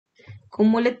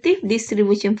cumulative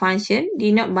distribution function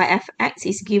denoted by fx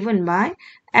is given by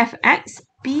fx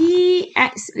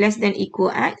px less than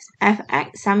equal x,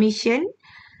 fx summation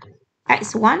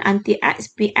x1 until x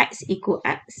px equal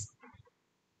x.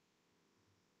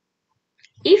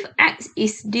 If x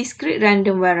is discrete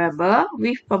random variable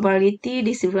with probability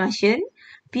distribution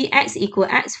px equal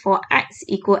x for x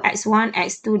equal x1,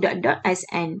 x2,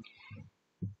 Sn,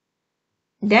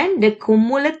 then the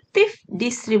cumulative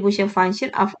distribution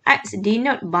function of x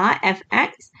denoted by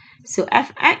fx. So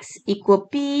fx equal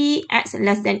px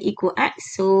less than equal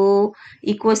x. So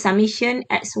equal summation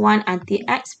x1 until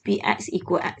x px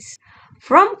equal x.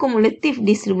 From cumulative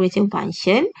distribution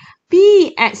function,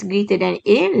 px greater than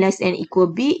a less than equal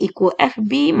b equal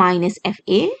fb minus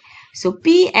fa. So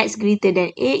px greater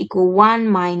than a equal 1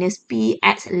 minus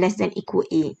px less than equal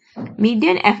a.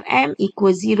 Median fm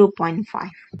equal 0.5.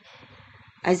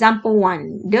 Example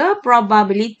 1. The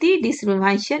probability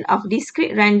distribution of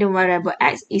discrete random variable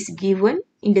x is given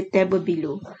in the table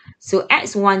below. So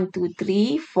x1, 2,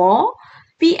 3, 4.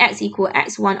 Px equal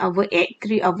x 1 over 8,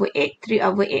 3 over 8, 3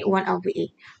 over 8, 1 over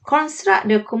 8. Construct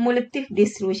the cumulative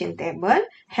distribution table,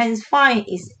 hence find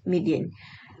its median.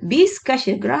 B sketch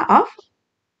a graph of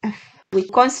f. We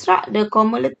construct the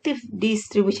cumulative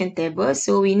distribution table,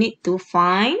 so we need to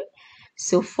find.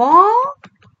 So for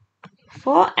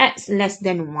x less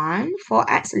than 1, for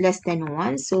x less than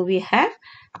 1, so we have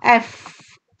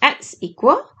fx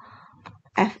equal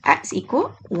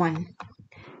 1.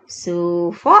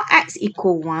 So for x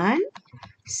equal 1,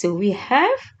 so we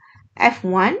have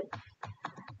f1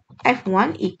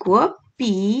 equal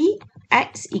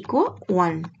px equal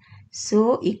 1.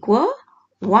 So equal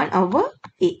 1 over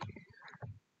 8.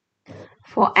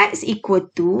 For x equal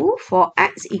 2,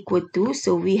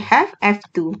 so we have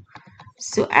f2.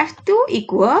 So f2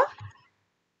 equal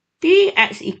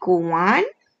px equal 1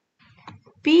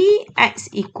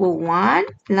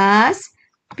 plus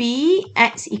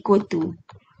px equal 2.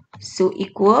 So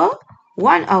equal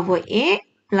 1 over 8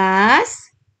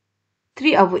 plus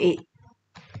 3 over 8.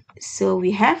 So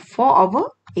we have 4 over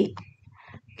 8.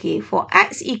 Okay, for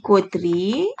x equal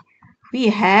 3, we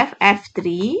have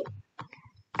f3.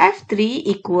 f3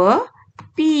 equal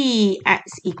px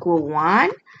equal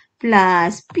 1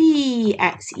 plus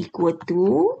px equal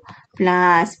 2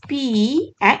 plus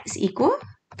px equal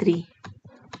 3.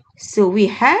 So we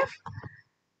have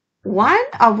 1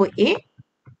 over 8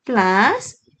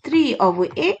 plus 3 over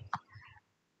 8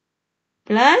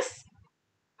 plus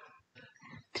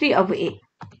 3 over 8.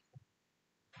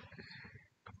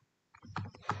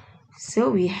 So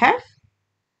we have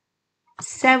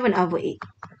 7 over 8.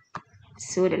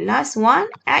 So the last one,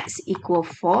 x equal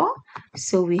 4.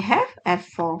 So we have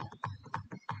f4.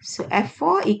 So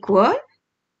f4 equal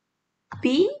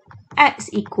px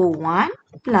equal 1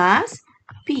 plus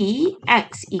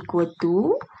px equal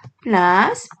 2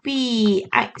 plus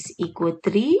px equal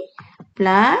 3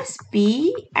 plus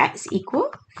px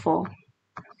equal 4.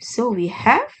 So we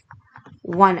have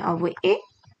 1 over 8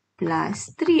 plus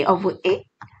 3 over 8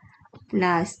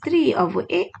 plus 3 over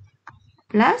 8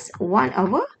 plus 1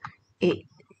 over 8.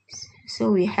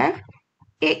 So we have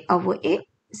 8 over 8,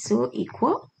 so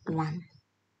equal 1.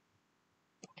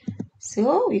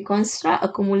 So we construct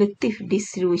a cumulative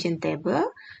distribution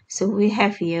table. So we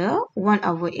have here 1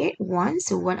 over 8, 1.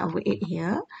 So 1 over 8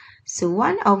 here. So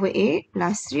 1 over 8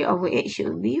 plus 3 over 8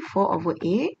 should be 4 over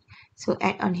 8. So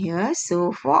add on here.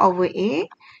 So 4 over 8,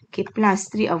 okay, plus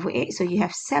 3 over 8. So you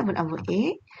have 7 over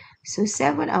 8. So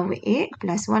 7 over 8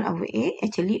 plus 1 over 8,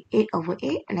 actually 8 over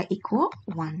 8 like equal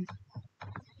 1.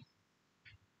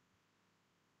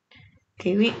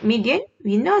 Okay, with median,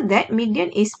 we know that median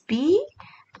is p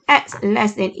x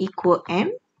less than equal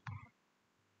m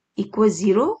equal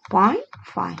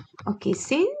 0.5. Okay,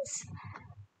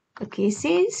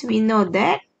 since we know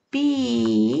that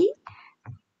p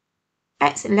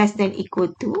x less than equal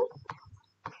to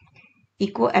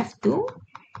equal f2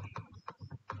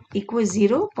 equal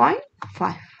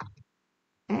 0.5.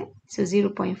 So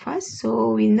 0.5.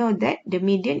 So we know that the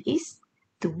median is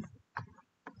 2.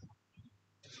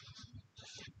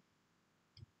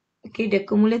 Okay, the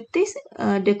cumulative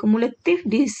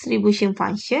distribution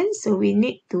function. So we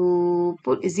need to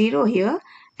put 0 here.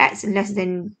 X less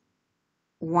than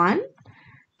 1.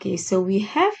 Okay, so we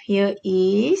have here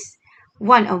is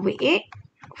 1 over 8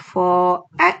 for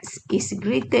x is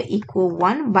greater equal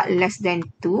 1 but less than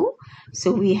 2.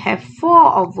 So we have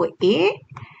 4 over 8.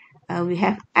 We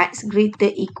have x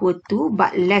greater equal 2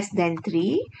 but less than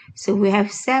 3. So we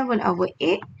have 7 over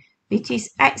 8, which is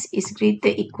x is greater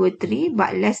equal 3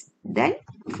 but less than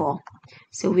 4.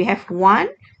 So we have 1,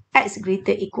 x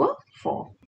greater equal 4.